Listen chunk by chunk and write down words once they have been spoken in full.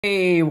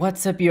Hey,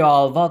 what's up you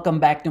all? Welcome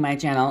back to my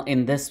channel.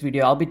 In this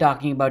video, I'll be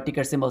talking about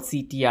ticker symbol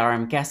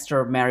CTRM,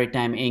 CASTOR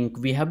Maritime Inc.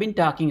 We have been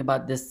talking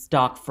about this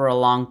stock for a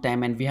long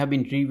time and we have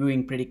been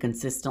reviewing pretty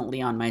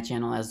consistently on my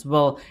channel as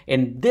well.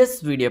 In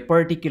this video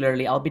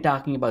particularly, I'll be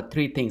talking about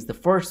three things. The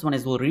first one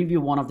is we'll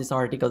review one of this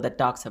article that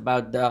talks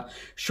about the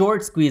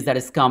short squeeze that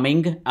is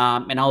coming,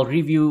 and I'll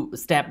review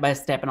step by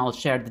step and I'll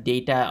share the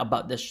data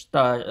about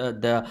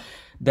the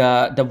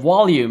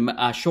volume,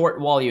 short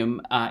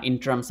volume in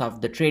terms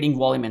of the trading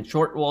volume and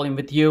short volume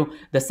with you.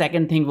 The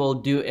second thing we'll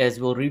do is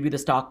we'll review the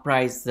stock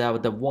price,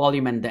 the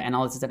volume and the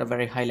analysis at a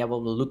very high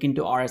level. We'll look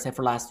into RSI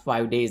for last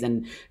 5 days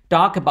and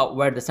talk about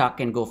where the stock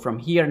can go from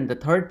here. And the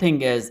third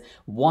thing is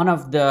one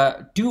of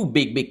the two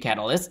big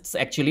catalysts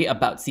actually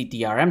about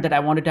CTRM that I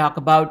want to talk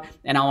about,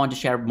 and I want to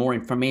share more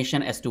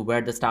information as to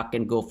where the stock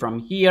can go from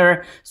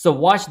here. So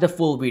watch the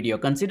full video.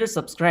 Consider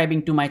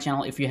subscribing to my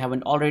channel if you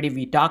haven't already.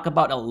 We talk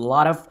about a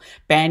lot of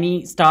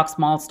penny stock,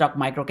 small stock,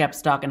 micro cap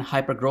stock, and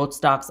hyper growth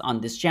stocks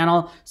on this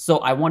channel. So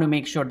I want to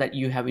make sure that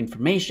you have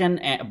information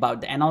about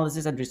the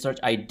analysis and research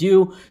I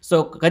do.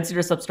 So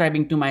consider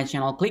subscribing to my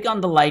channel. Click on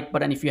the like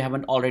button if you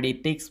haven't already.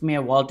 It takes me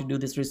a while to do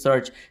this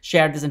research,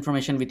 share this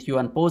information with you,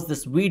 and post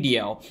this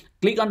video.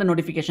 Click on the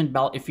notification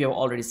bell if you have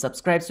already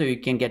subscribed so you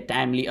can get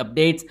timely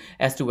updates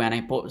as to when I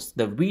post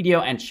the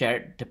video and share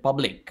it to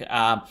public.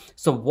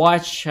 So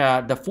watch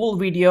the full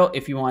video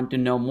if you want to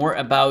know more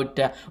about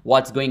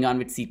what's going on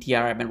with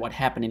CTRM and what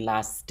happened in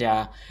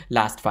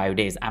last 5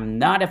 days. I'm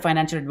not a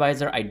financial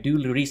advisor. I do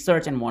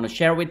research and want to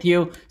share with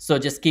you. So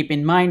just keep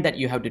in mind that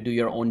you have to do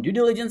your own due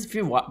diligence if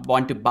you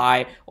want to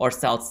buy or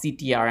sell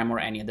CTRM or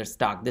any other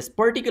stock. This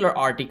particular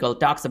article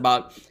talks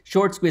about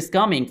short squeeze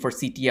coming for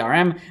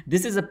CTRM.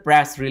 This is a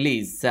press release.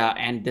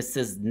 And this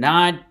is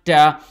not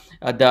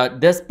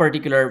this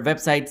particular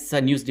website's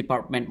news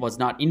department was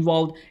not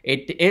involved.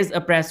 It is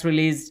a press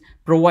release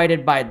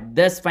provided by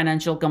this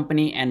financial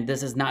company, and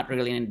this is not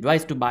really an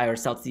advice to buy or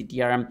sell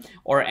CTRM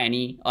or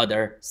any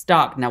other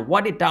stock. Now,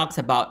 what it talks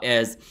about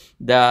is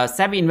the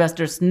savvy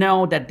investors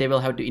know that they will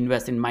have to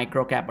invest in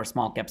micro cap or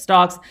small cap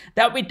stocks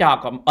that we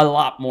talk a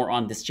lot more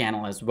on this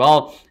channel as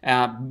well.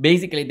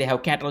 Basically, they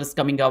have catalysts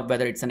coming up,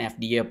 whether it's an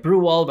FDA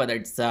approval, whether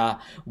it's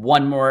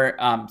one more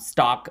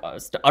stock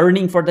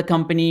earning for the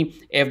company,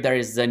 if there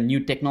is a new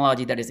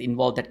technology that is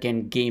involved that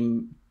can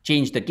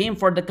change the game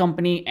for the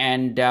company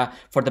and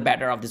for the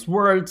better of this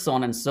world, so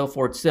on and so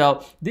forth.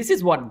 So this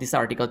is what this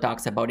article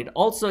talks about. It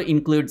also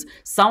includes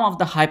some of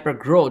the hyper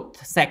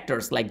growth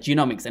sectors like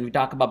genomics, and we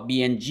talk about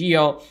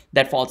BNGO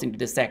that falls into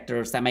this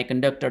sector,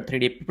 semiconductor,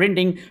 3D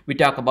printing, we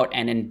talk about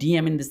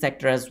NNDM in this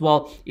sector as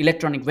well,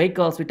 electronic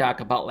vehicles, we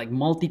talk about like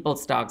multiple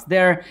stocks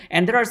there,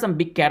 and there are some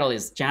big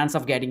catalysts, chance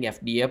of getting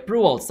FDA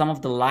approval, some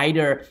of the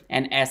LiDAR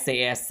and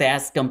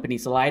SaaS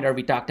companies. So LiDAR,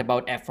 we talked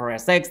about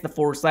FRSX, the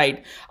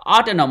Foresight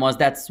Autonomous,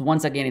 that's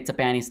once again, it's a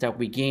penny stock.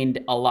 We gained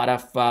a lot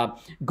of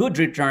good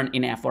return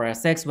in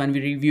FRSX when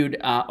we reviewed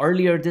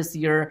earlier this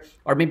year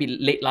or maybe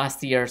late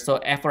last year. So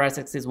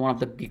FRSX is one of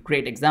the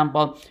great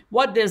example.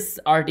 What this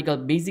article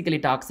basically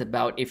talks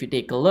about, if you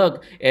take a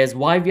look, is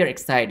why we are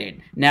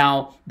excited.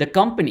 Now, the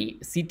company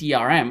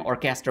CTRM or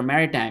CASTOR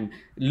Maritime,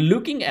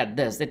 looking at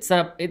this, it's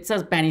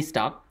a penny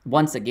stock.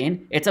 Once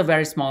again, it's a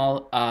very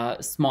small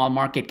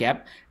market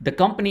cap. The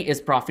company is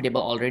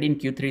profitable already in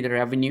Q3. The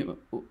revenue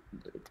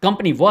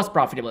company was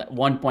profitable at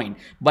one point,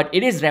 but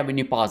it is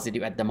revenue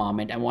positive at the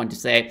moment. I want to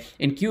say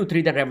in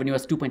Q3 the revenue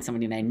was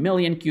 2.79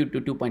 million, Q2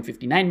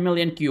 2.59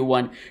 million,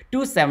 Q1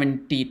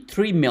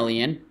 273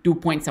 million,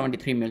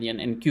 2.73 million,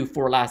 and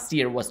Q4 last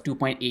year was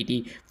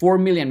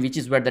 2.84 million, which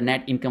is where the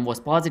net income was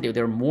positive.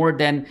 There more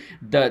than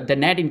the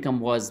net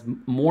income was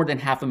more than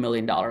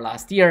 $500,000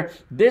 last year.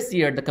 This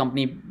year the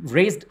company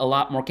raised a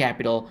lot more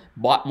capital,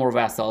 bought more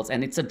vessels,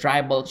 and it's a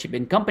dry bulk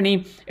shipping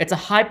company. It's a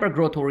hyper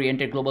growth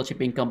oriented global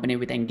shipping company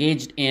with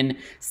engaged in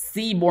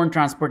seaborne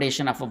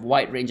transportation of a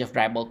wide range of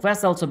dry bulk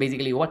vessels. So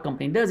basically what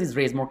company does is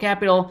raise more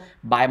capital,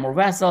 buy more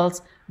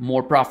vessels,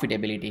 more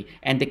profitability,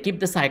 and they keep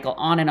the cycle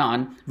on and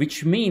on,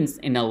 which means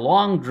in a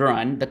long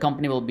run the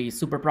company will be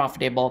super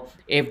profitable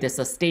if they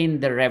sustain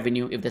their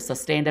revenue, if they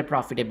sustain their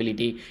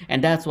profitability,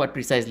 and that's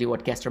precisely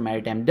what CASTOR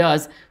Maritime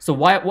does. So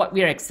what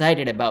we are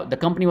excited about, the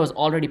company was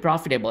already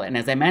profitable, and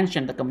as I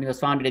mentioned, the company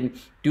was founded in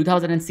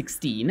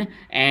 2016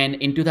 and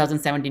in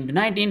 2017 to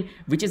 19,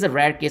 which is a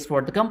rare case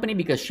for the company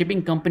because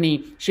shipping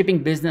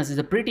business is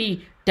a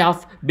pretty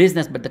tough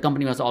business, but the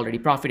company was already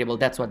profitable.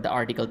 That's what the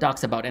article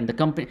talks about. And the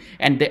company,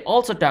 and they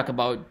also talk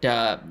about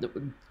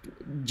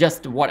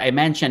just what I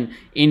mentioned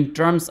in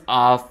terms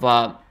of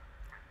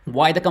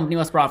why the company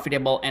was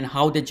profitable and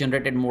how they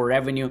generated more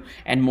revenue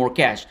and more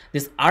cash.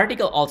 This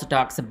article also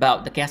talks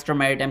about the CASTOR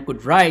Maritime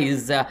could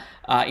rise at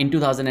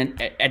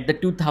the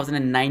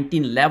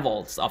 2019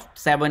 levels of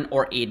 $7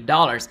 or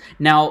 $8.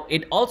 Now,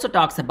 it also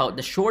talks about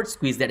the short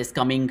squeeze that is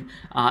coming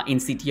in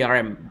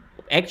CTRM.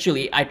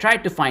 actually I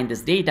tried to find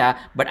this data,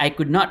 but I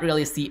could not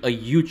really see a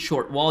huge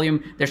short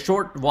volume. The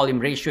short volume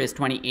ratio is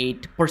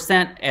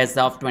 28% as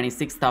of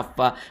 26th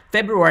of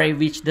February,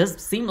 which does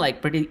seem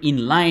like pretty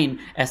in line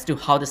as to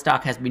how the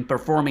stock has been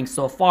performing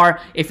so far.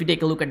 If you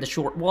take a look at the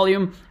short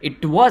volume,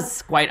 it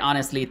was quite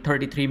honestly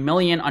 33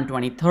 million on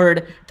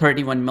 23rd,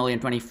 31 million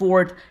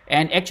 24th,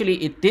 and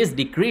actually it is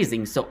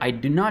decreasing. So I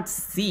do not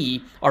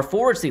see or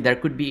foresee there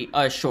could be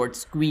a short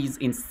squeeze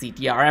in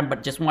CTRM,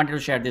 but just wanted to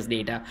share this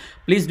data.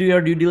 Please do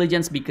your due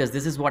diligence, because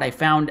this is what I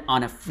found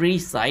on a free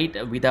site.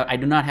 I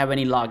do not have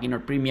any login or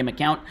premium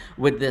account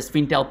with this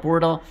Fintel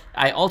portal.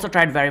 I also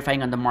tried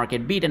verifying on the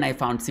market beat and I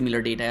found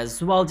similar data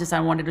as well. Just I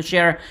wanted to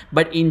share.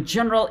 But in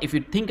general, if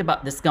you think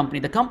about this company,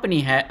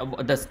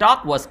 the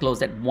stock was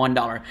closed at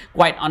 $1.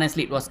 Quite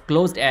honestly, it was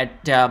closed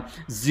at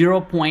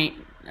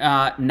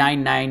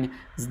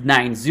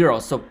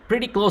 0.9990, so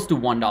pretty close to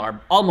 $1,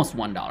 almost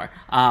 $1.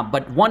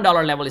 But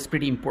 $1 level is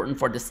pretty important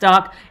for the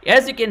stock.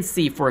 As you can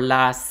see, for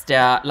last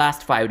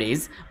 5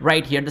 days,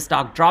 right here, the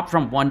stock dropped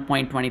from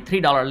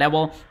 $1.23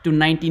 level to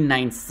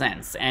 99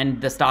 cents, and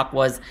the stock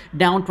was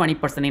down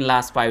 20% in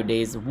last 5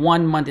 days.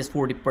 1 month is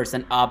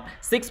 40% up,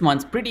 6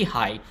 months pretty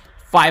high,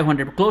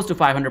 close to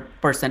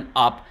 500%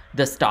 up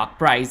the stock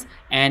price.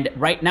 And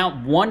right now,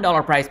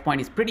 $1 price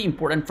point is pretty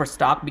important for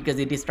stock because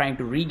it is trying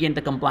to regain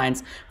the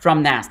compliance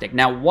from Nasdaq.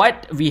 Now,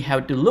 what we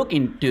have to look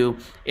into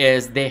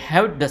is the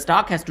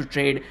stock has to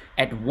trade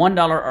at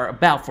 $1 or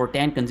above for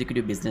 10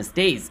 consecutive business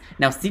days.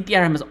 Now,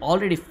 CTRM has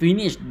already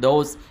finished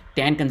those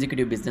 10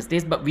 consecutive business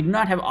days, but we do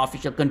not have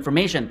official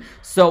confirmation.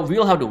 So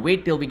we'll have to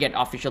wait till we get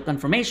official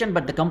confirmation,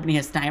 but the company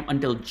has time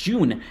until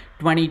June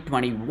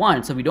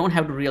 2021. So we don't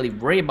have to really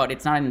worry about it.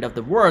 It's not the end of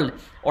the world,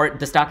 or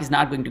the stock is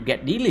not going to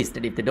get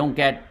delisted if they don't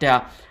get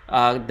the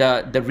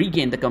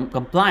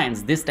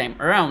compliance this time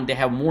around. They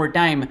have more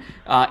time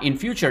in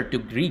future to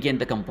regain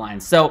the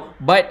compliance. So,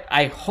 but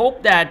I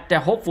hope that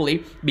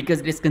hopefully, because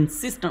it is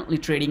consistently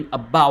trading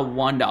above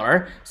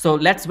 $1, so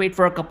let's wait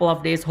for a couple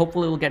of days.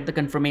 Hopefully we'll get the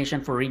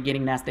confirmation for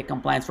regaining Nasdaq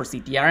compliance for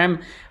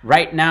CTRM.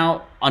 Right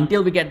now,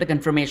 until we get the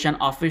confirmation,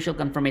 official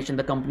confirmation,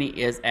 the company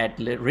is at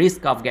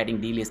risk of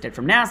getting delisted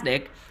from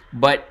Nasdaq,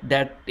 but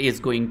that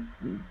is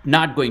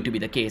not going to be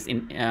the case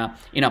in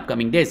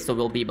upcoming days. So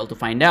we'll be able to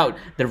find out.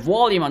 Their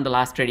volume on the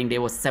last trading day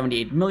was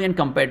 78 million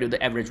compared to the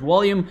average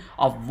volume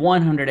of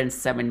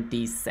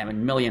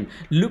 177 million.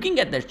 Looking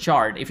at the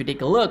chart, if you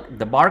take a look,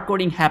 the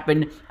barcoding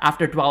happened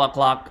after 12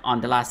 o'clock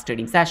on the last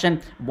trading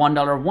session.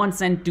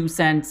 $1.01, 2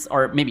 cents,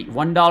 or maybe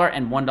 $1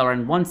 and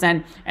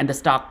 $1.01, and the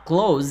stock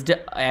closed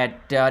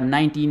at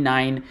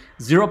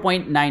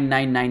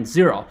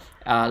 0.9990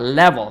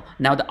 level.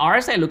 Now the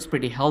RSI looks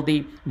pretty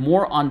healthy,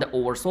 more on the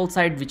oversold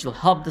side, which will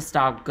help the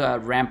stock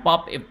ramp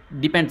up. It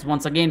depends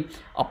once again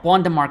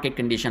upon the market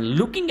condition.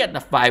 Looking at the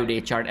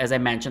 5-day chart, as I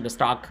mentioned, the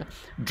stock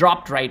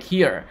dropped right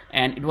here,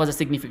 and it was a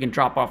significant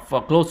drop of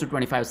close to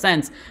 25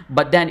 cents,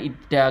 but then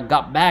it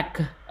got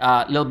back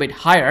a little bit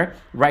higher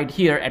right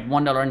here at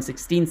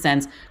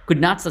 $1.16,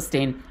 could not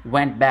sustain,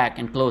 went back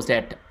and closed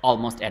at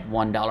almost at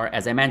 $1.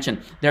 As I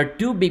mentioned, there are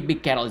two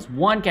big catalysts.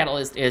 One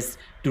catalyst is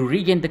to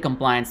regain the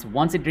compliance.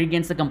 Once it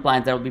regains the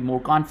compliance, there will be more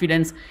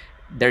confidence.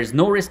 There's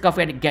no risk of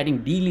it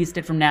getting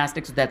delisted from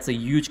Nasdaq, so that's a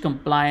huge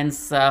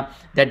compliance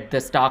that the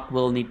stock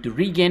will need to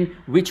regain,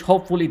 which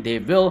hopefully they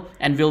will,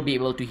 and we'll be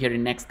able to hear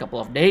in next couple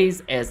of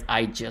days, as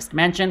I just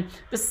mentioned.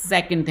 The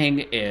second thing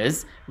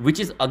is, which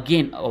is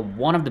again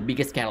one of the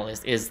biggest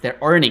catalysts, is their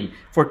earning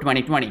for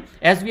 2020.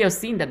 As we have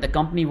seen that the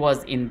company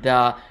was in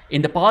the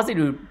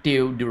positive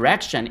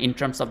direction in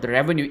terms of the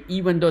revenue,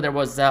 even though there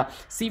was a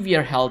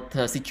severe health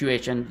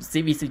situation,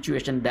 CV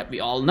situation that we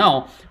all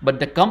know,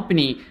 but the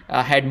company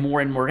had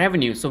more and more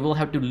revenue. So we'll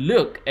have to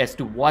look as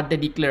to what they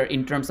declare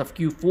in terms of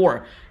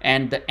Q4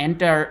 and the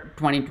entire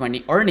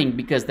 2020 earning,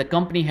 because the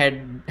company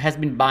has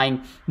been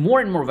buying more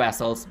and more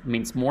vessels,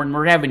 means more and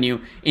more revenue.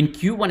 In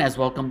Q1 as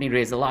well, company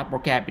raised a lot more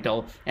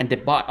capital and they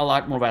bought a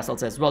lot more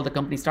vessels as well. The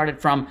company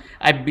started from,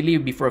 I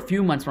believe, before a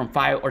few months, from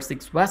 5 or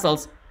 6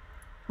 vessels.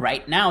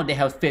 Right now they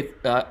have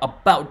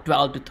about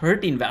 12 to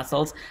 13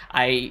 vessels.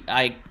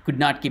 I could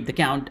not keep the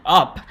count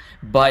up,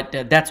 but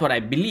that's what I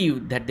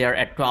believe, that they're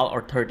at 12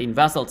 or 13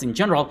 vessels in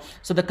general.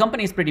 So the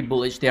company is pretty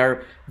bullish.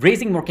 They're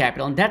raising more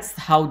capital, and that's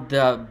how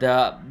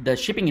the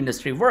shipping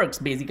industry works.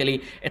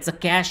 Basically, it's a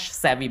cash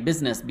savvy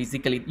business.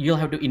 Basically, you'll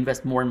have to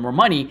invest more and more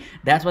money.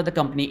 That's why the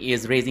company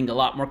is raising a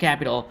lot more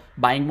capital,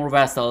 buying more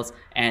vessels,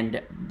 and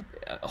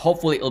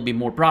hopefully it'll be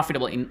more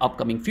profitable in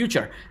upcoming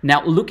future.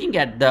 Now, looking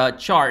at the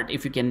chart,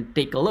 if you can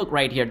take a look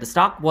right here, the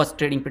stock was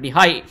trading pretty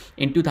high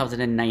in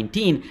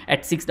 2019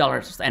 at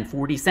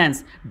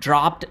 $6.40,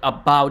 dropped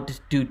about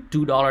to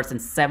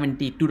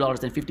 $2.70,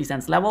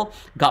 $2.50 level,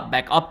 got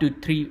back up to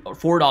 $3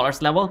 or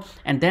 $4 level,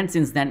 and then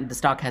since then the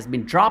stock has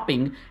been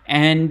dropping,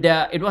 and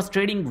it was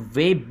trading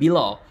way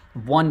below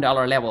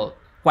 $1 level.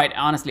 quite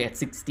honestly at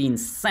 16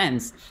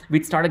 cents,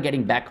 which started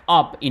getting back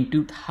up in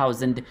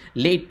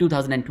late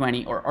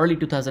 2020 or early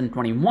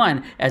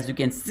 2021, as you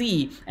can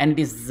see, and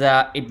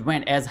it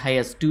went as high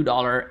as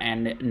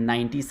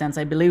 $2.90,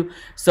 I believe.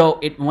 So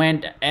it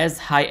went as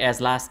high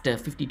as last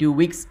 52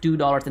 weeks,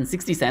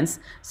 $2.60.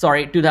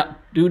 Sorry, to the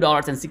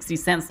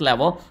 $2.60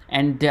 level,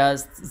 and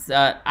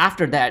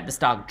after that the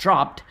stock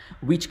dropped,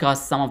 which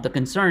caused some of the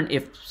concern.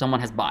 If someone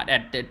has bought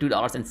at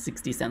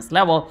 $2.60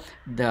 level,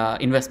 the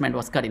investment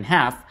was cut in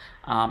half,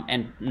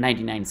 and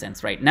 99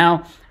 cents right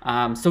now.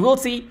 So we'll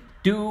see.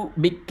 Two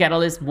big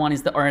catalysts. One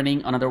is the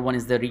earning, another one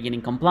is the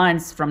regaining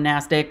compliance from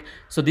NASDAQ.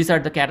 So these are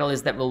the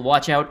catalysts that we'll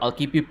watch out. I'll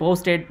keep you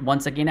posted.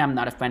 Once again, I'm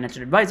not a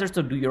financial advisor,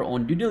 so do your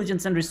own due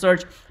diligence and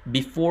research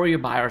before you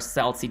buy or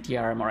sell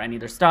CTRM or any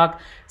other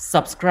stock.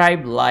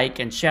 Subscribe, like,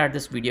 and share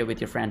this video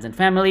with your friends and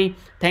family.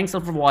 Thanks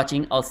all for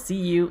watching. I'll see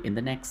you in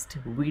the next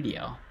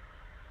video.